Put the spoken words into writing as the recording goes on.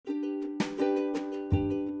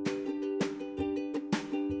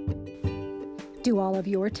Do all of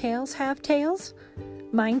your tales have tails?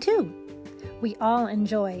 Mine too. We all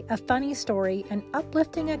enjoy a funny story, an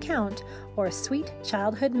uplifting account, or a sweet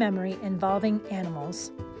childhood memory involving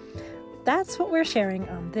animals. That's what we're sharing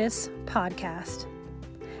on this podcast.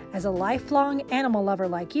 As a lifelong animal lover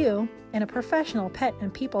like you, and a professional pet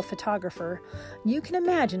and people photographer, you can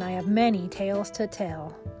imagine I have many tales to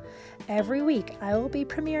tell. Every week, I will be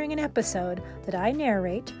premiering an episode that I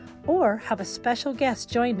narrate or have a special guest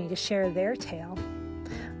join me to share their tale.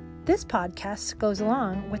 This podcast goes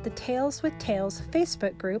along with the Tales with Tales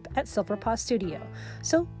Facebook group at Silverpaw Studio,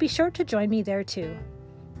 so be sure to join me there too.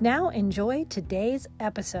 Now enjoy today's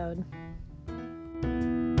episode.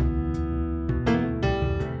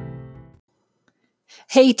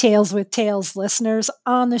 Hey, Tales with Tales listeners.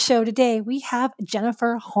 On the show today, we have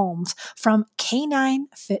Jennifer Holmes from Canine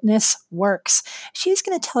Fitness Works. She's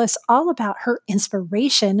going to tell us all about her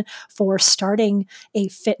inspiration for starting a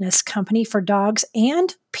fitness company for dogs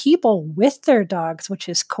and people with their dogs, which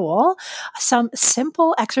is cool. Some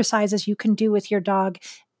simple exercises you can do with your dog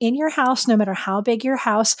in your house, no matter how big your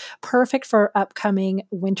house, perfect for upcoming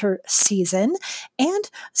winter season, and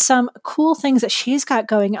some cool things that she's got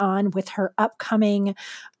going on with her upcoming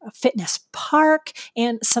fitness park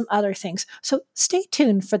and some other things. So stay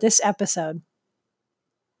tuned for this episode.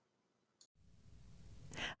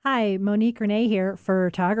 Hi, Monique Renee here,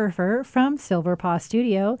 photographer from Silverpaw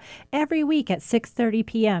Studio. Every week at 6:30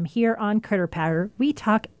 p.m. here on Critter Patter, we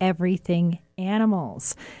talk everything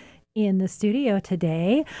animals. In the studio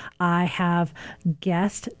today, I have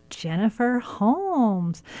guest Jennifer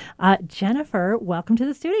Holmes. Jennifer, welcome to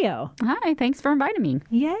the studio. Hi, thanks for inviting me.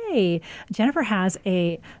 Yay. Jennifer has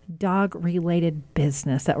a dog-related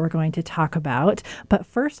business that we're going to talk about. But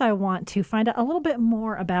first, I want to find out a little bit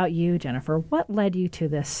more about you, Jennifer. What led you to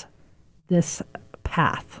this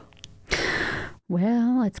path?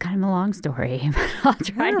 Well, it's kind of a long story. I'll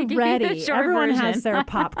try to give you the short Everyone version. has their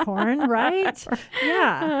popcorn, right?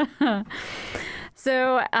 Yeah.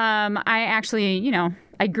 So I actually,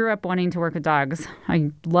 I grew up wanting to work with dogs.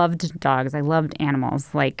 I loved dogs. I loved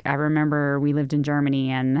animals. Like, I remember we lived in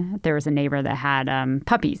Germany and there was a neighbor that had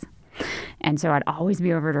puppies. And so I'd always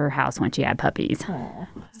be over to her house when she had puppies. Aww.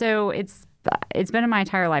 So it's been in my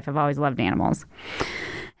entire life. I've always loved animals.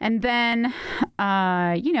 And then,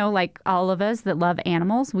 like all of us that love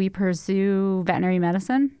animals, we pursue veterinary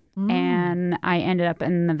medicine. And I ended up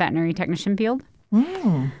in the veterinary technician field.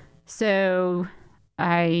 So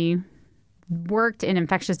I worked in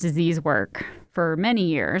infectious disease work for many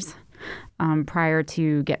years prior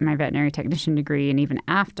to getting my veterinary technician degree and even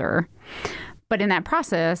after. But in that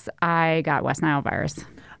process, I got West Nile virus.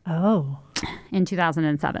 In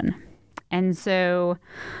 2007. And so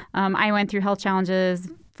I went through health challenges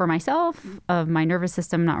for myself of my nervous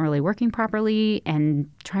system not really working properly and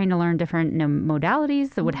trying to learn different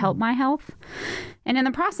modalities that would help my health. And in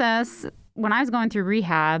the process, when I was going through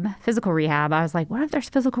rehab, physical rehab, I was like, what if there's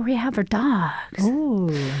physical rehab for dogs? Ooh.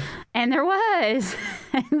 And there was.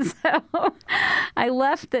 And so I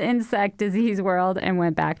left the insect disease world and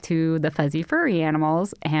went back to the fuzzy furry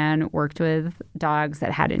animals and worked with dogs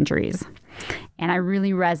that had injuries. And I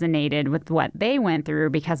really resonated with what they went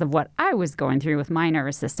through because of what I was going through with my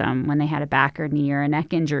nervous system when they had a back or knee or a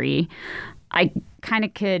neck injury. I kind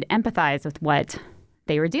of could empathize with what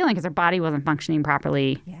they were dealing because their body wasn't functioning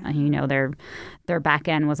properly. Yeah. Their back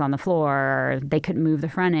end was on the floor. Or they couldn't move the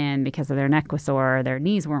front end because of their neck was sore. Or their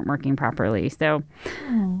knees weren't working properly. So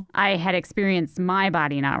I had experienced my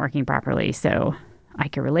body not working properly. So I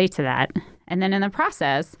could relate to that. And then in the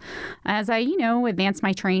process, as I, advanced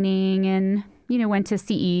my training and, went to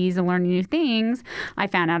CEs and learned new things, I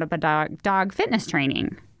found out about dog fitness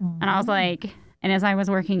training. And I was like, and as I was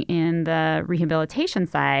working in the rehabilitation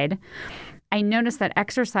side, I noticed that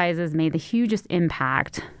exercises made the hugest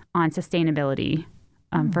impact on sustainability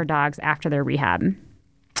for dogs after their rehab.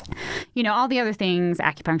 All the other things,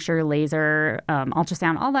 acupuncture, laser,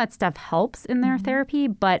 ultrasound, all that stuff helps in their therapy,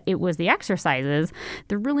 but it was the exercises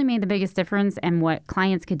that really made the biggest difference in what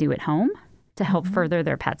clients could do at home to help further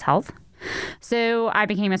their pet's health. So I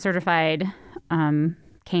became a certified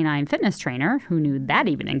canine fitness trainer. Who knew that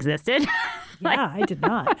even existed? Yeah, I did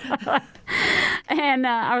not. And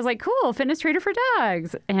I was like, cool, fitness trainer for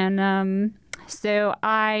dogs. And so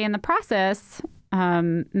I, in the process,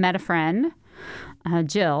 met a friend,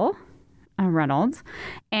 Jill Reynolds,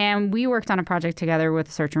 and we worked on a project together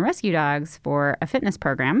with search and rescue dogs for a fitness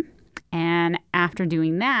program. And after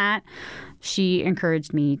doing that, she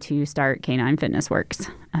encouraged me to start Canine Fitness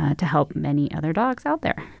Works to help many other dogs out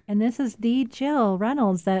there. And this is the Jill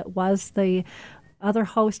Reynolds that was the other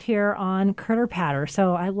host here on Critter Patter.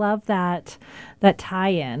 So I love that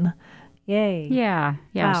tie-in. Yay. Yeah.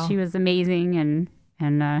 Wow. She was amazing, and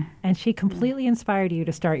And she completely inspired you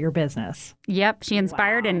to start your business. yep, she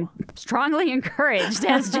inspired and strongly encouraged,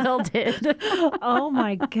 as Jill did. Oh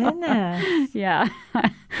my goodness. Yeah.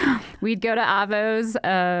 We'd go to Avo's,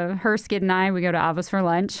 her, Skid, and I, we go to Avo's for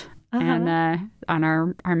lunch. And on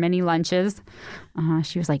our many lunches,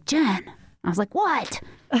 she was like, Jen. I was like, what?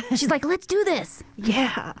 She's like, let's do this.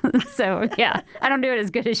 Yeah. So, yeah, I don't do it as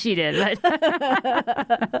good as she did.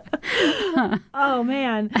 But Oh,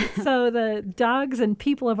 man. So the dogs and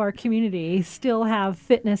people of our community still have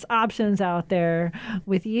fitness options out there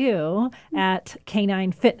with you at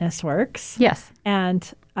Canine Fitness Works. yes.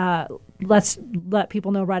 And let's let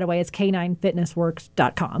people know right away it's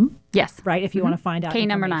caninefitnessworks.com, Yes. right? If you want to find out K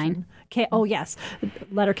number information. 9. K, oh, yes.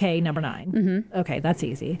 Letter K, number 9. Okay, that's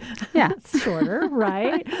easy. Yeah. It's shorter,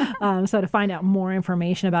 right? So to find out more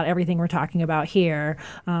information about everything we're talking about here,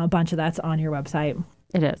 a bunch of that's on your website.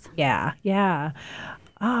 It is. Yeah, yeah.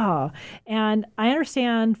 Oh, and I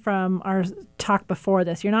understand from our talk before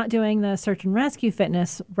this, you're not doing the search and rescue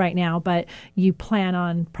fitness right now, but you plan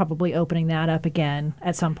on probably opening that up again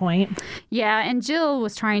at some point. Yeah, and Jill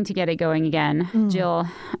was trying to get it going again. Jill,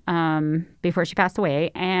 before she passed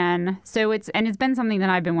away, and so it's been something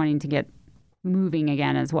that I've been wanting to get moving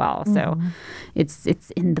again as well. So it's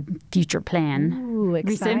in the future plan. Ooh,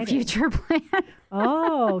 exciting. Recent future plan.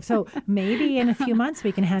 Oh, so maybe in a few months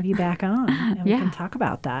we can have you back on and we Yeah. can talk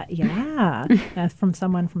about that. Yeah, that's from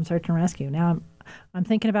someone from Search and Rescue. Now I'm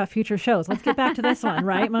thinking about future shows. Let's get back to this one,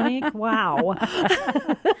 right, Monique? Wow.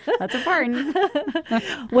 That's important.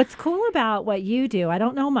 What's cool about what you do, I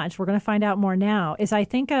don't know much, we're going to find out more now, is I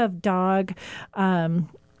think of dog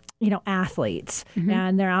athletes,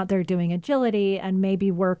 and they're out there doing agility, and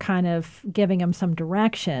maybe we're kind of giving them some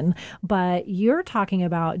direction, but you're talking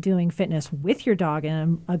about doing fitness with your dog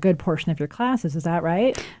in a good portion of your classes. Is that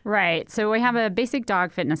right? Right. So we have a basic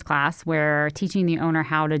dog fitness class where teaching the owner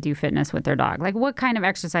how to do fitness with their dog. Like what kind of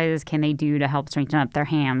exercises can they do to help strengthen up their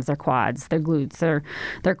hams, their quads, their glutes,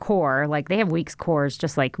 their core. Like they have weak cores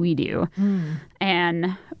just like we do.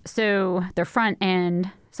 And so their front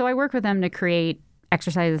end. So I work with them to create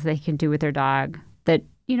exercises they can do with their dog that,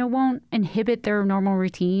 won't inhibit their normal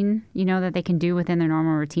routine, that they can do within their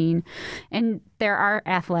normal routine. And there are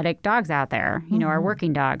athletic dogs out there, our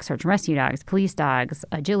working dogs, search and rescue dogs, police dogs,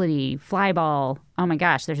 agility, fly ball. Oh my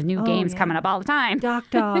gosh, there's new games coming up all the time. Doc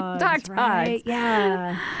dogs. Doc right? dogs.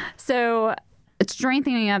 Yeah. So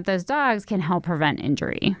strengthening up those dogs can help prevent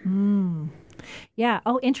injury. Yeah.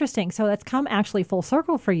 Oh, interesting. So that's come actually full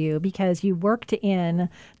circle for you because you worked in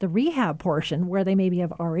the rehab portion where they maybe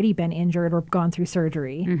have already been injured or gone through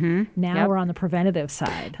surgery. Now Yep. we're on the preventative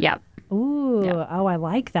side. Yep. Ooh. Oh, I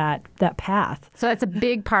like that path. So that's a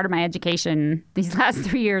big part of my education these last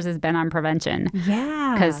 3 years has been on prevention.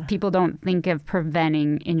 Yeah. Because people don't think of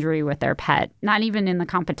preventing injury with their pet, not even in the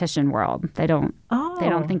competition world. They don't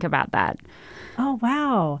think about that. Oh,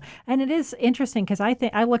 wow. And it is interesting because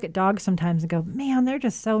I look at dogs sometimes and go, man, they're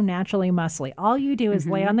just so naturally muscly. All you do is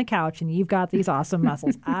lay on the couch and you've got these awesome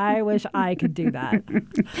muscles. I wish I could do that.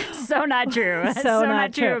 So not true. So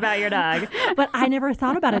not true about your dog. But I never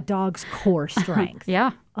thought about a dog's core strength.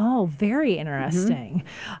 Yeah. Oh, very interesting.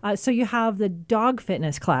 So you have the dog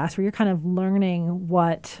fitness class where you're kind of learning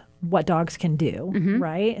what dogs can do,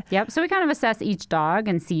 right? Yep. So we kind of assess each dog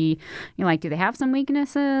and see, do they have some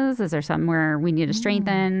weaknesses? Is there somewhere we need to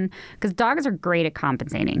strengthen? Because dogs are great at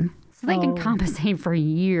compensating. So they can compensate for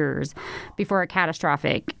years before a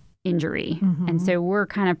catastrophic injury. And so we're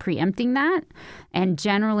kind of preempting that. And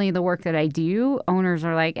generally the work that I do, owners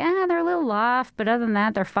are like, they're a little off, but other than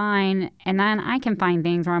that, they're fine. And then I can find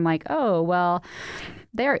things where I'm like, oh, well,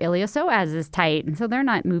 their iliopsoas is tight, and so they're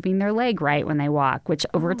not moving their leg right when they walk, which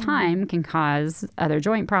over time can cause other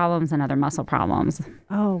joint problems and other muscle problems.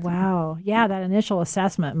 Oh, wow. Yeah, that initial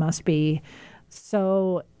assessment must be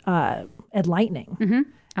so enlightening.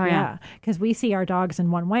 Oh, yeah. Because we see our dogs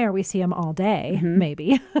in one way or we see them all day,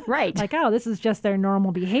 maybe. Right. Like, oh, this is just their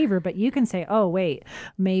normal behavior. But you can say, oh, wait,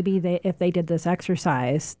 maybe if they did this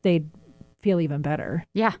exercise, they'd feel even better.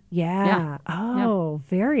 Yeah. Yeah. Oh,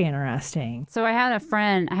 very interesting. So I have a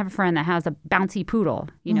friend that has a bouncy poodle,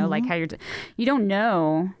 like how you don't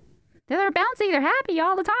know. They're bouncy, they're happy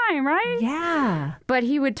all the time, right? Yeah. But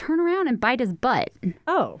he would turn around and bite his butt.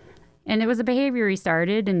 Oh. And it was a behavior he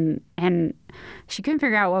started, and she couldn't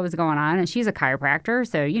figure out what was going on. And she's a chiropractor,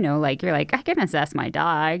 so, you're like, I can assess my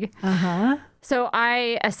dog. Uh-huh. So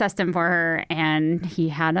I assessed him for her, and he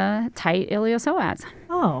had a tight iliopsoas,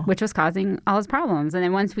 which was causing all his problems. And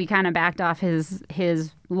then once we kind of backed off his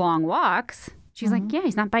long walks, she's like, yeah,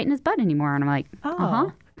 he's not biting his butt anymore. And I'm like,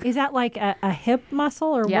 Is that like a hip muscle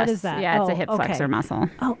or Yes. what is that? Yeah, it's a hip flexor muscle.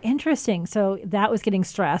 Oh, interesting. So that was getting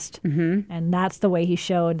stressed, and that's the way he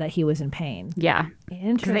showed that he was in pain. Yeah. Because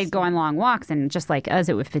Interesting. they'd go on long walks, and just like us,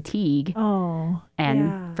 it would fatigue. Oh, And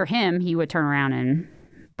yeah. for him, he would turn around and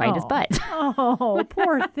bite his butt. Oh,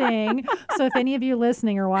 poor thing. So if any of you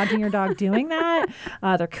listening are watching your dog doing that,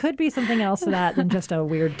 there could be something else to that than just a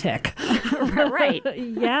weird tick. Right.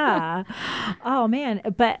 Yeah. Oh, man.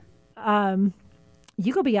 But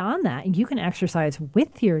you go beyond that and you can exercise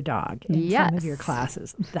with your dog in some of your Yes.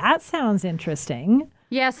 classes. That sounds interesting.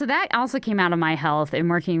 Yeah, so that also came out of my health and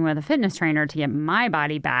working with a fitness trainer to get my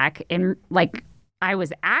body back. And like I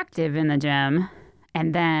was active in the gym,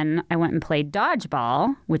 and then I went and played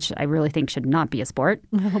dodgeball, which I really think should not be a sport.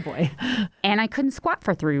 Oh, boy. And I couldn't squat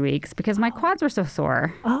for 3 weeks because my quads were so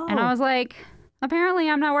sore. Oh. And I was like, apparently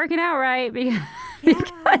I'm not working out right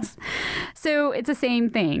because so it's the same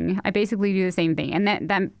thing. I basically do the same thing. And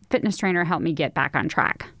that fitness trainer helped me get back on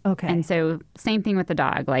track. Okay. And so same thing with the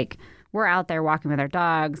dog. Like we're out there walking with our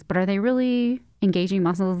dogs, but are they really engaging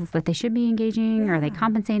muscles that they should be engaging? Or are they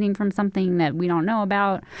compensating from something that we don't know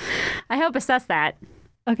about? I help assess that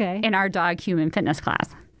Okay. in our dog human fitness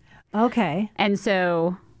class. Okay. And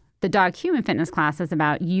so the dog human fitness class is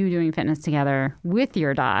about you doing fitness together with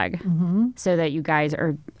your dog so that you guys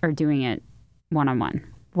are doing it one-on-one.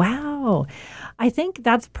 Wow. I think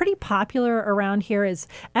that's pretty popular around here is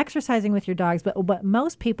exercising with your dogs. But what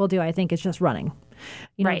most people do, I think, is just running.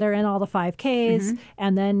 You know, Right. they're in all the 5Ks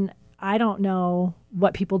and then I don't know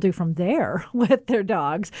what people do from there with their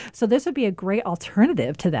dogs. So this would be a great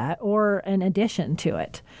alternative to that or an addition to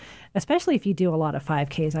it. Especially if you do a lot of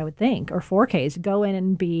 5Ks, I would think, or 4Ks, go in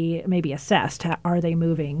and be maybe assessed. Are they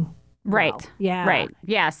moving? Right. well? Yeah. Right.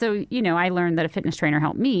 Yeah. So, I learned that a fitness trainer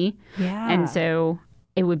helped me. Yeah. And so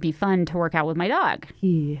it would be fun to work out with my dog.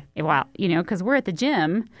 Yeah. Well, because we're at the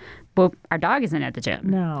gym, but our dog isn't at the gym.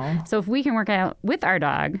 No. So if we can work out with our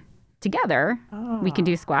dog together, we can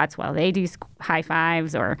do squats while they do high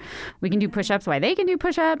fives, or we can do push-ups while they can do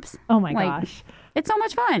push-ups. Oh, my Like, gosh. It's so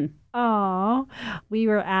much fun. Oh, we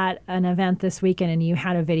were at an event this weekend and you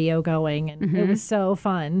had a video going and it was so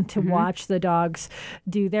fun to watch the dogs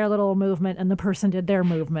do their little movement and the person did their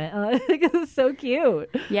movement. It was so cute.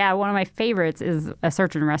 Yeah, one of my favorites is a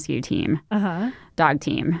search and rescue team, dog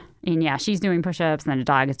team. And yeah, she's doing push-ups and then the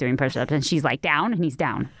dog is doing push-ups and she's like down and he's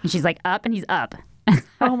down. And she's like up and he's up.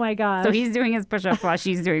 Oh my gosh. So he's doing his push-ups while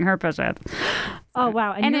she's doing her push-ups. Oh,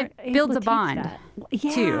 wow. And you're it able builds to a teach bond, that.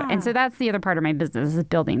 Yeah. too. And so that's the other part of my business is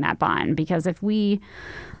building that bond. Because if we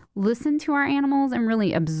listen to our animals and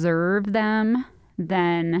really observe them,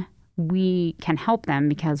 then we can help them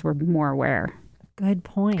because we're more aware. Good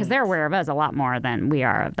point. Because they're aware of us a lot more than we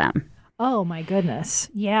are of them. Oh my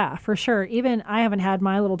goodness. Yeah, for sure. Even I haven't had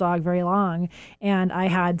my little dog very long and I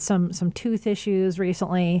had some tooth issues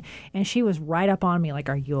recently and she was right up on me like,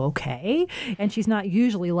 "Are you okay?" And she's not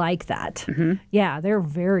usually like that. Yeah, they're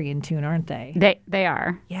very in tune, aren't they? They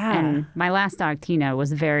are. Yeah. And my last dog, Tina,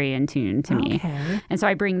 was very in tune to me. Okay. And so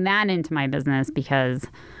I bring that into my business because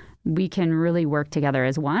we can really work together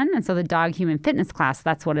as one. And so the dog human fitness class,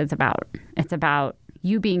 that's what it's about. It's about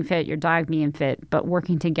you being fit, your dog being fit, but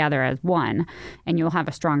working together as one. And you'll have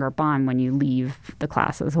a stronger bond when you leave the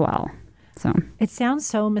class as well. So It sounds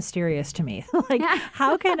so mysterious to me. Like,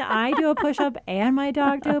 how can I do a push-up and my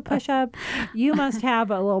dog do a push-up? You must have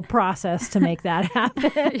a little process to make that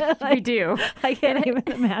happen. we do. I can't even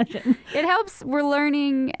imagine. It helps. We're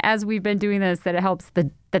learning as we've been doing this that it helps that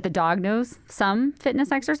the dog knows some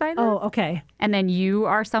fitness exercises. Oh, okay. And then you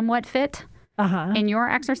are somewhat fit in your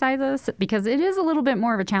exercises because it is a little bit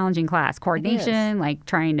more of a challenging class. Coordination, like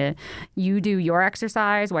trying to you do your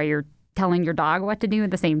exercise while you're telling your dog what to do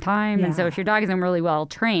at the same time. And so if your dog isn't really well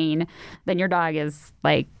trained, then your dog is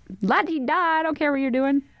like, la-di-da, I don't care what you're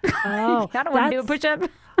doing. Oh, I don't want to do a push-up.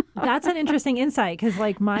 That's an interesting insight because,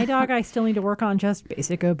 like, my dog, I still need to work on just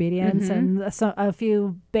basic obedience and a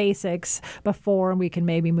few basics before we can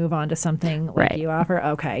maybe move on to something like you offer.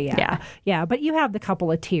 Okay, yeah. But you have the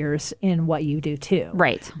couple of tiers in what you do too,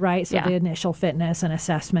 Right. So the initial fitness and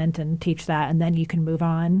assessment and teach that, and then you can move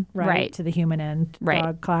on to the human and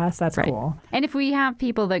dog class. That's cool. And if we have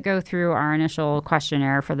people that go through our initial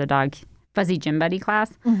questionnaire for the dog fuzzy gym buddy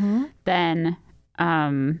class, then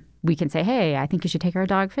we can say, hey, I think you should take our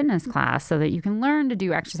dog fitness class so that you can learn to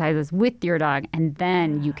do exercises with your dog and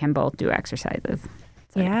then you can both do exercises.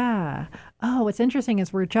 So. Yeah. Oh, what's interesting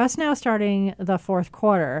is we're just now starting the fourth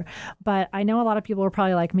quarter, but I know a lot of people are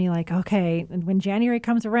probably like me, like, okay, when January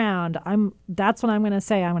comes around, that's when I'm going to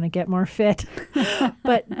say I'm going to get more fit.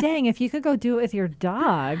 But dang, if you could go do it with your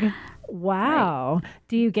dog, Wow. Right.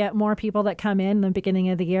 Do you get more people that come in the beginning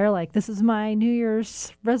of the year like, this is my New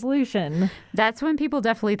Year's resolution? That's when people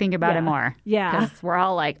definitely think about it more. Yeah. Because we're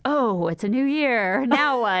all like, oh, it's a new year.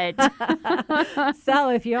 Now what? So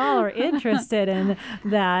if you all are interested in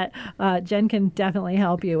that, Jen can definitely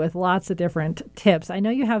help you with lots of different tips. I know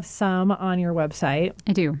you have some on your website.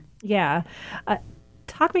 I do. Yeah.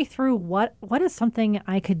 Talk me through what is something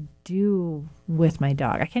I could do with my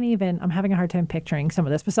dog. I'm having a hard time picturing some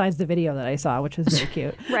of this besides the video that I saw, which was very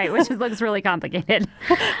cute. Right, which looks really complicated.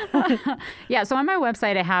 Yeah, so on my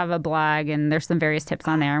website, I have a blog and there's some various tips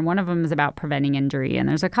on there. And one of them is about preventing injury. And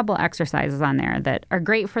there's a couple exercises on there that are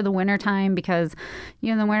great for the wintertime because,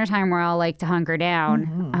 in the wintertime, we're all like to hunker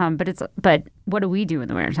down. Mm-hmm. But what do we do in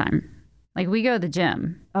the wintertime? Like we go to the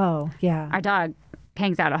gym. Oh, yeah. Our dog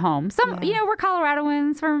hangs out at home. We're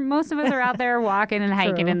Coloradoans. For most of us are out there walking and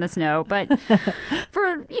hiking in the snow. But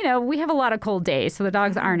we have a lot of cold days, so the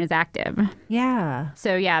dogs aren't as active. Yeah.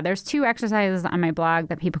 So there's 2 exercises on my blog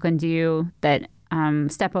that people can do that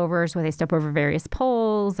step overs, where they step over various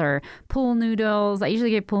poles, or pool noodles. I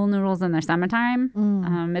usually get pool noodles in the summertime.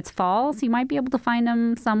 It's fall, so you might be able to find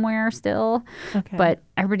them somewhere still. Okay. But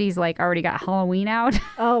everybody's like already got Halloween out.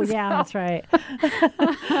 Oh, yeah, that's right.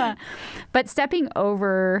 But stepping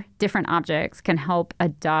over different objects can help a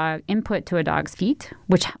dog input to a dog's feet,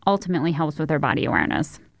 which ultimately helps with their body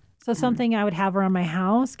awareness. So something I would have around my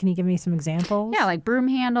house. Can you give me some examples? Yeah, like broom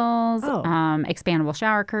handles, expandable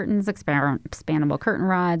shower curtains, expandable curtain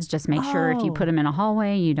rods. Just make sure if you put them in a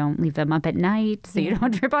hallway, you don't leave them up at night so you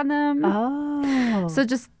don't trip on them. Oh. So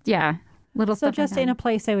just, little stuff. So just like in a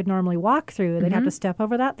place they would normally walk through, they'd have to step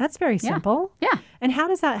over that? That's very simple. Yeah. And how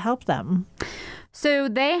does that help them? So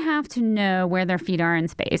they have to know where their feet are in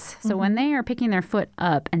space. So when they are picking their foot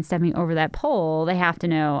up and stepping over that pole, they have to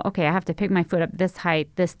know, okay, I have to pick my foot up this height,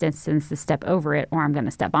 this distance to step over it, or I'm going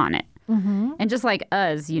to step on it. Mm-hmm. And just like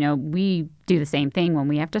us, we do the same thing when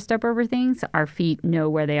we have to step over things. Our feet know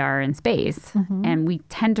where they are in space. Mm-hmm. And we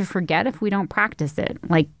tend to forget if we don't practice it,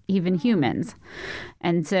 like even humans.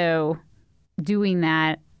 And so doing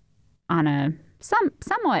that on a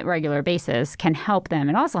somewhat regular basis can help them.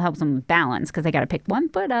 It also helps them with balance because they got to pick one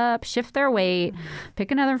foot up, shift their weight, pick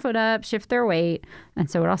another foot up, shift their weight. And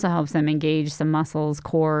so it also helps them engage some muscles,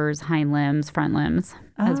 cores, hind limbs, front limbs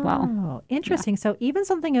as well. Oh, interesting. Yeah. So even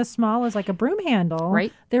something as small as like a broom handle,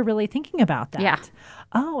 right? They're really thinking about that. Yeah.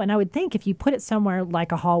 Oh, and I would think if you put it somewhere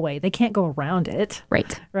like a hallway, they can't go around it.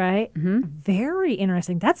 Right. Right? Mm-hmm. Very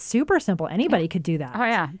interesting. That's super simple. Anybody could do that. Oh,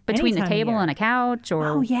 yeah. Between a table and a couch or...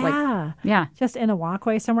 Oh, yeah. Just in a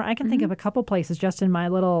walkway somewhere. I can think of a couple places just in my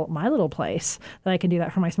little place that I can do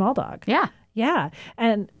that for my small dog. Yeah. Yeah.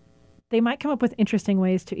 And they might come up with interesting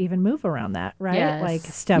ways to even move around that, right? Yes. Like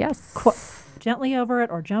step gently over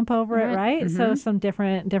it or jump over it, right? Mm-hmm. So some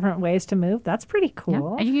different ways to move. That's pretty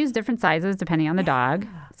cool. Yeah. And you use different sizes depending on the dog.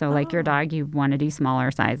 So like your dog, you want to do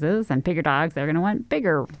smaller sizes, and bigger dogs, they're going to want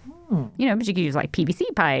bigger. But you could use like PVC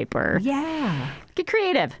pipe or get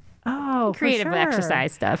creative. Oh, creative for sure.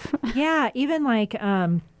 exercise stuff. Yeah, even like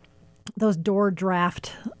those door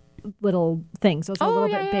draft little things. Those are a little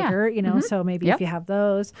bit bigger, so maybe if you have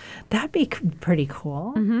those, that'd be pretty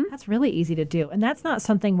cool. Mm-hmm. That's really easy to do. And that's not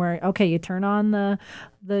something where, okay, you turn on the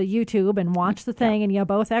YouTube and watch the thing and you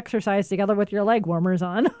both exercise together with your leg warmers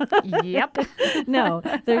on. Yep. No,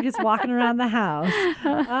 they're just walking around the house.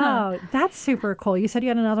 Oh, that's super cool. You said you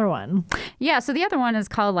had another one. Yeah, so the other one is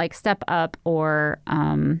called like step up, or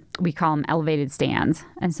we call them elevated stands.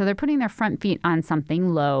 And so they're putting their front feet on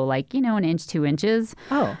something low, like, an inch, 2 inches.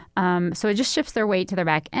 Oh. So it just shifts their weight to their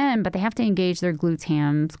back end, but they have to engage their glutes,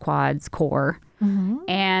 hams, quads, core. Mm-hmm.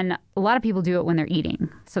 And a lot of people do it when they're eating.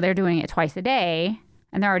 So they're doing it twice a day,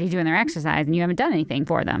 and they're already doing their exercise, and you haven't done anything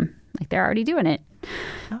for them. Like, they're already doing it.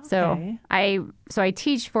 Okay. So I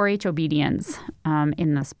teach 4-H obedience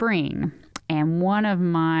in the spring, and one of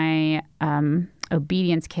my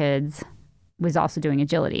obedience kids was also doing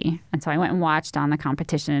agility. And so I went and watched on the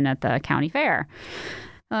competition at the county fair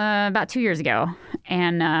about 2 years ago.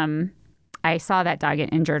 And I saw that dog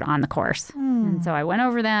get injured on the course. And so I went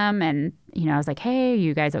over them and, I was like, hey,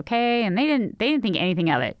 you guys okay? And they didn't think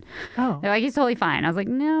anything of it. Oh. They're like, he's totally fine. I was like,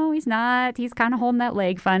 no, he's not. He's kind of holding that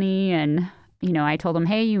leg funny. And, I told him,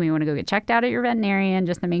 hey, you may want to go get checked out at your veterinarian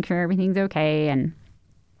just to make sure everything's okay. And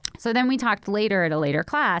so then we talked later at a later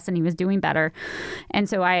class, and he was doing better. And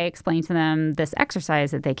so I explained to them this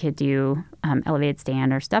exercise that they could do, elevated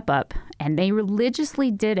stand or step up. And they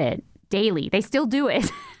religiously did it daily. They still do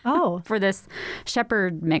it. Oh. For this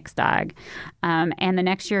shepherd mix dog. And the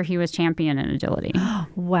next year he was champion in agility.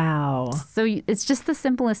 Wow. So it's just the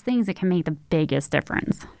simplest things that can make the biggest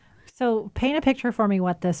difference. So paint a picture for me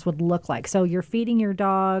what this would look like. So you're feeding your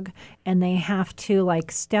dog and they have to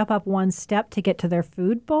like step up one step to get to their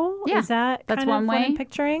food bowl? Yeah, Is that that's kind one of way. what I'm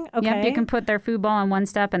picturing? Okay. Yep, you can put their food bowl on one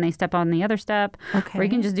step and they step on the other step. Okay. Or you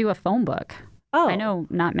can just do a phone book. Oh. I know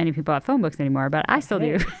not many people have phone books anymore, but I still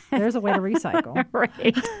do. There's a way to recycle.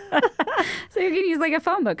 Right. So you can use like a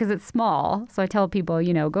phone book because it's small. So I tell people,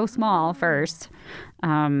 go small first.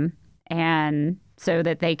 And so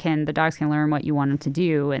that the dogs can learn what you want them to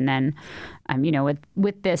do. And then,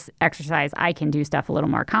 with this exercise, I can do stuff a little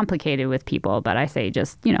more complicated with people. But I say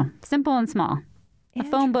just, simple and small. A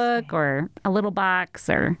phone book or a little box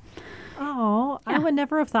or... Oh, I would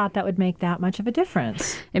never have thought that would make that much of a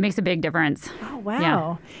difference. It makes a big difference. Oh, wow.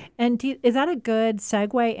 Yeah. And is that a good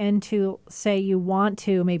segue into, say, you want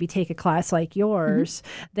to maybe take a class like yours?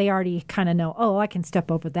 Mm-hmm. They already kind of know, I can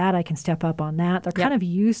step over that. I can step up on that. They're kind of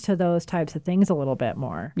used to those types of things a little bit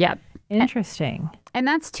more. Yep. Interesting. And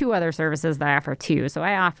that's two other services that I offer too. So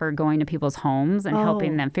I offer going to people's homes and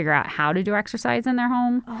helping them figure out how to do exercise in their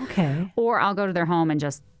home. Okay. Or I'll go to their home and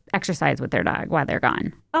just exercise with their dog while they're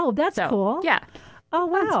gone. Oh, that's cool. Yeah. Oh,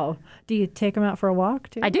 wow. Do you take them out for a walk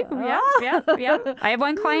too? I do. Yeah. I have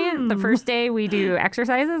one client. The first day we do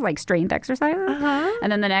exercises, like strength exercises.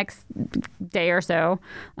 And then the next day or so,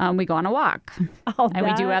 we go on a walk. Oh, and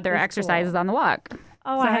we do other exercises on the walk.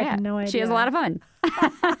 Oh, so, I had no idea. She has a lot of fun.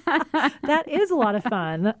 That is a lot of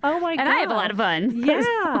fun. Oh, my God. And I have a lot of fun.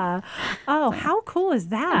 Yeah. Oh, how cool is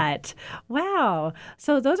that? Wow.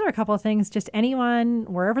 So those are a couple of things just anyone,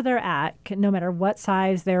 wherever they're at, no matter what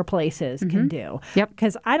size their place is, can do. Yep.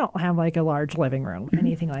 Because I don't have like a large living room,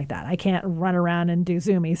 anything like that. I can't run around and do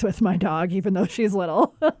Zoomies with my dog, even though she's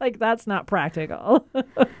little. Like, that's not practical.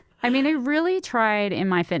 I mean, I really tried in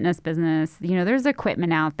my fitness business. There's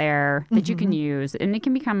equipment out there that you can use, and it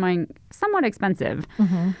can become somewhat expensive.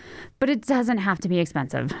 But it doesn't have to be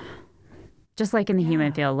expensive. Just like in the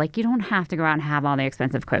human field, like you don't have to go out and have all the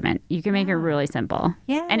expensive equipment. You can make it really simple.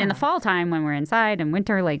 Yeah. And in the fall time when we're inside and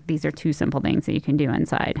winter, like these are two simple things that you can do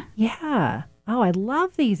inside. Yeah. Oh, I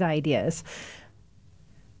love these ideas.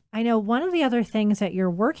 I know one of the other things that you're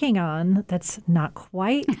working on that's not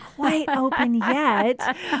quite open yet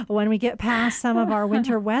when we get past some of our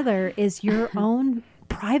winter weather is your own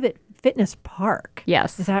private fitness park.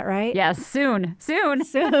 Yes. Is that right? Yes. Soon.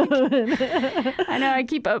 I know. I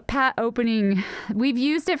keep opening. We've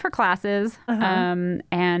used it for classes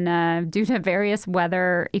and due to various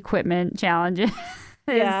weather equipment challenges,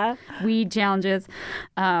 weed challenges.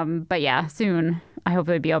 But yeah, soon. I hope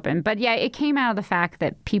it would be open. But yeah, it came out of the fact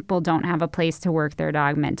that people don't have a place to work their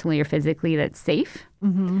dog mentally or physically that's safe.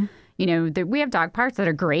 We have dog parks that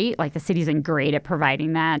are great. Like the city's been great at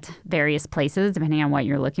providing that various places, depending on what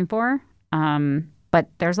you're looking for. But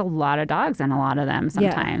there's a lot of dogs in a lot of them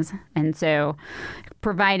sometimes. And so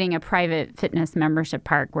providing a private fitness membership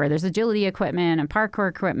park where there's agility equipment and parkour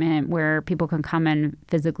equipment where people can come and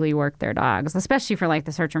physically work their dogs, especially for like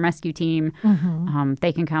the search and rescue team.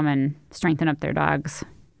 They can come and strengthen up their dogs.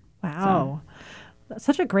 Wow. That's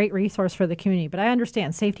such a great resource for the community, but I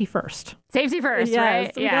understand safety first. Safety first, yes,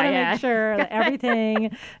 right? We got to make sure that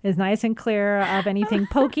everything is nice and clear of anything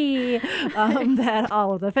pokey, that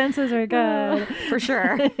all of the fences are good. For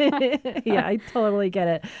sure. Yeah, I totally get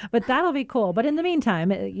it. But that'll be cool. But in the meantime,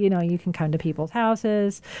 you can come to people's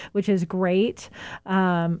houses, which is great.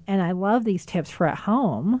 And I love these tips for at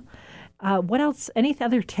home. What else? Any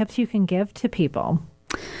other tips you can give to people?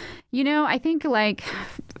 I think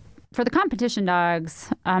for the competition dogs,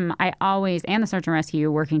 I always, and the search and rescue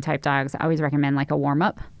working type dogs, I always recommend like a warm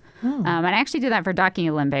up. And I actually did that for Docking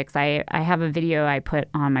Olympics. I have a video I put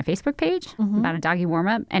on my Facebook page about a doggy warm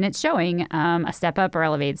up, and it's showing a step up or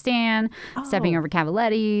elevated stand, stepping over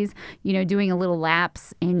cavalettis, doing a little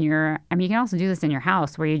laps in you can also do this in your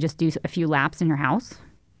house where you just do a few laps in your house.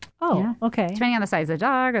 Oh, okay. Depending on the size of the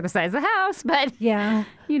dog or the size of the house. But, you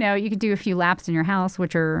could do a few laps in your house,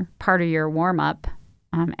 which are part of your warm up.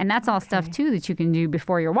 And that's all stuff, too, that you can do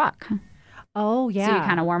before your walk. Oh, yeah. So you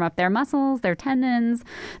kind of warm up their muscles, their tendons,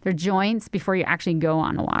 their joints before you actually go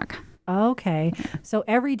on a walk. Okay. So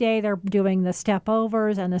every day they're doing the step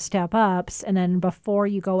overs and the step ups. And then before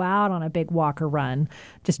you go out on a big walk or run,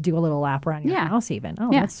 just do a little lap around your house even.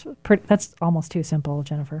 Oh, that's almost too simple,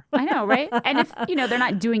 Jennifer. I know, right? And if, they're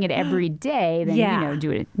not doing it every day, then,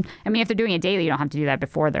 do it. I mean, if they're doing it daily, you don't have to do that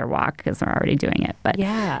before their walk because they're already doing it. But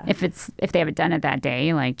if they haven't done it that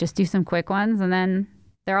day, just do some quick ones and then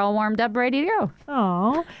they're all warmed up, ready to go.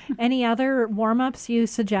 Oh, any other warm-ups you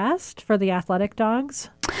suggest for the athletic dogs?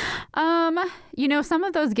 Some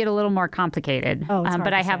of those get a little more complicated. Oh,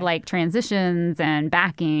 but I have like transitions and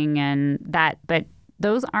backing and that, but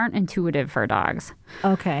those aren't intuitive for dogs.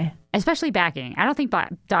 Okay. especially backing. I don't think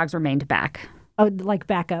dogs were made to back. Oh, like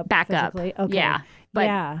back up physically. Okay. Yeah.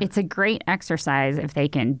 But it's a great exercise if they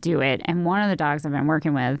can do it. And one of the dogs I've been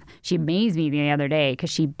working with, she amazed me the other day because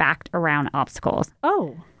she backed around obstacles.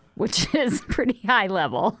 Oh. Which is pretty high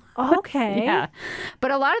level. Okay. Yeah.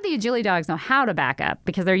 But a lot of the agility dogs know how to back up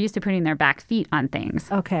because they're used to putting their back feet on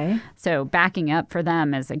things. Okay. So backing up for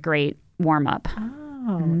them is a great warm-up.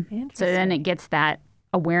 Oh, interesting. So then it gets that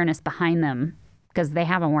awareness behind them because they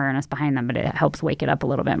have awareness behind them, but it helps wake it up a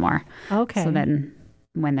little bit more. Okay. So then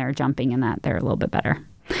when they're jumping in that, they're a little bit better.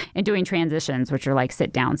 And doing transitions, which are like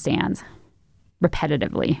sit-down stands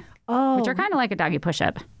repetitively, which are kind of like a doggy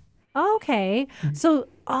push-up. Okay. So,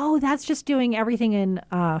 that's just doing everything in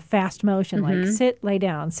fast motion, like sit, lay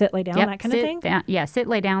down, that kind of thing? Down, yeah, sit,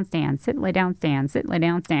 lay down, stand, sit, lay down, stand, sit, lay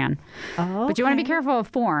down, stand. Oh, But you want to be careful of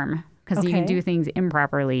form because you can do things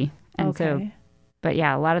improperly. And but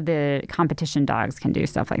yeah, a lot of the competition dogs can do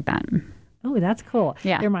stuff like that. Oh, that's cool.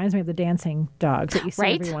 Yeah. It reminds me of the dancing dogs that you see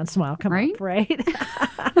every once in a while come up, right?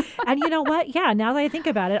 And you know what? Yeah, now that I think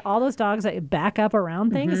about it, all those dogs that back up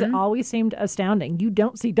around things, it always seemed astounding. You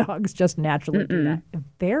don't see dogs just naturally do that.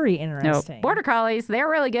 Very interesting. No. Border Collies, they're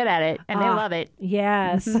really good at it, and they love it.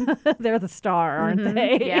 Yes. They're the star, aren't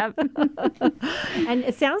they? Yep. And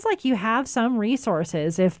it sounds like you have some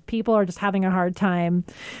resources if people are just having a hard time,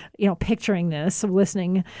 picturing this,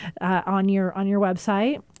 listening on your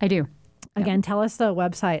website. I do. Again, tell us the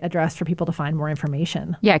website address for people to find more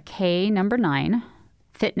information. Yeah, K9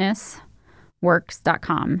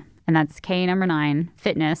 fitnessworks.com. And that's K9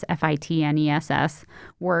 fitness, FITNESS,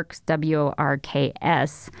 works, WORKS.com.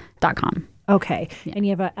 Okay. Yeah. And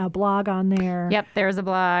you have a blog on there? Yep, there's a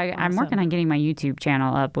blog. Awesome. I'm working on getting my YouTube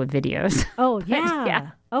channel up with videos. Oh, yeah.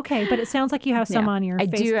 Yeah. Okay, but it sounds like you have some on your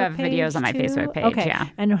Facebook page. I do have videos on my Facebook page, okay.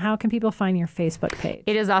 And how can people find your Facebook page?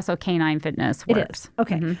 It is also K9 Fitness Works. It is.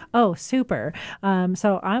 Okay. Oh, super.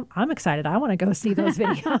 So I'm excited. I want to go see those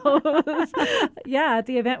videos. Yeah, at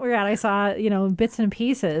the event we were at, I saw, bits and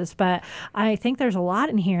pieces, but I think there's a lot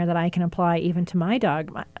in here that I can apply even to my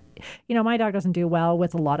dog. My dog doesn't do well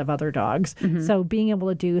with a lot of other dogs. So being able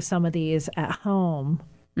to do some of these at home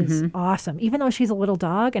is awesome, even though she's a little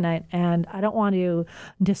dog, and I don't want to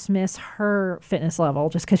dismiss her fitness level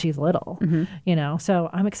just because she's little, So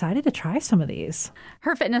I'm excited to try some of these.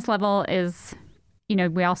 Her fitness level is,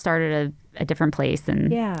 we all started at a different place, and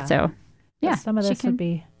so some of this would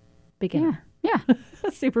be beginner. Yeah.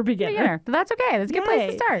 Super beginner. But that's okay. That's a good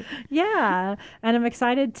place to start. Yeah. And I'm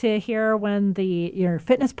excited to hear when your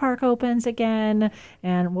fitness park opens again,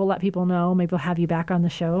 and we'll let people know. Maybe we'll have you back on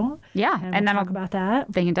the show. Yeah. And we'll talk about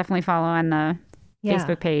that. They can definitely follow on the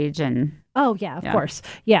Facebook page. And oh, yeah, of course.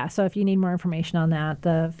 Yeah. So if you need more information on that,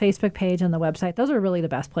 the Facebook page and the website, those are really the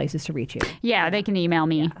best places to reach you. Yeah. They can email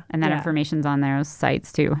me, and that information's on those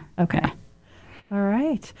sites too. Okay. All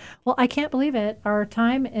right. Well, I can't believe it. Our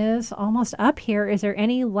time is almost up here. Is there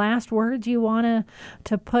any last words you want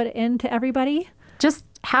to put into everybody? Just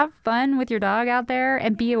have fun with your dog out there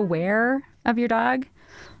and be aware of your dog,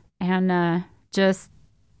 and just,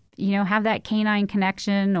 have that canine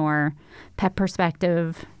connection or pet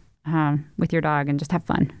perspective with your dog, and just have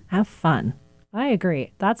fun. Have fun. I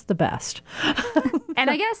agree. That's the best. And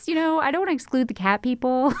I guess, I don't want to exclude the cat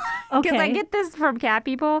people. Because I get this from cat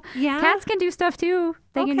people. Yeah. Cats can do stuff too.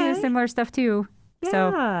 They can do similar stuff too. Yeah.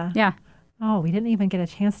 So, yeah. Oh, we didn't even get a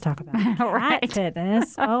chance to talk about cat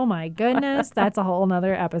fitness. Oh, my goodness. That's a whole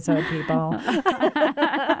nother episode, people.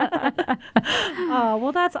 Oh,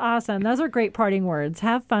 well, that's awesome. Those are great parting words.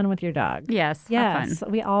 Have fun with your dog. Yes. Yes. Have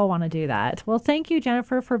fun. We all want to do that. Well, thank you,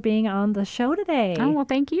 Jennifer, for being on the show today. Oh, well,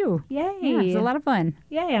 thank you. Yay. Yeah, it was a lot of fun.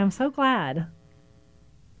 Yay. I'm so glad.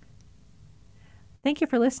 Thank you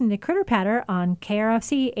for listening to Critter Patter on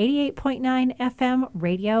KRFC 88.9 FM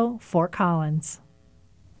Radio, Fort Collins.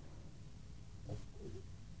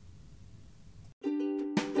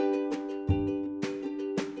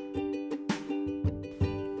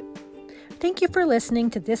 Thank you for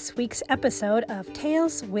listening to this week's episode of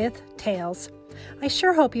Tales with Tails. I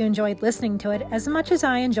sure hope you enjoyed listening to it as much as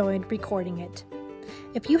I enjoyed recording it.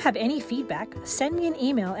 If you have any feedback, send me an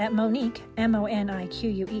email at Monique,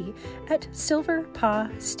 MONIQUE, at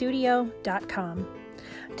silverpawstudio.com.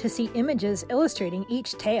 To see images illustrating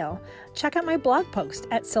each tale, check out my blog post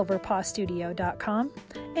at silverpawstudio.com,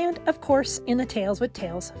 and, of course, in the Tales with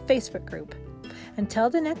Tails Facebook group. Until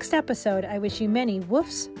the next episode, I wish you many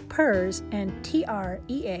woofs, purrs, and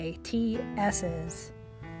TREATSs.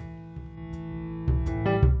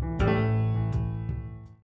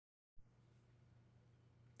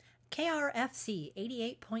 KRFC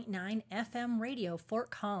 88.9 FM Radio, Fort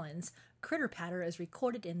Collins, Critter Patter is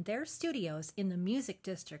recorded in their studios in the Music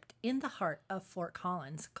District in the heart of Fort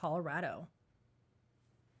Collins, Colorado.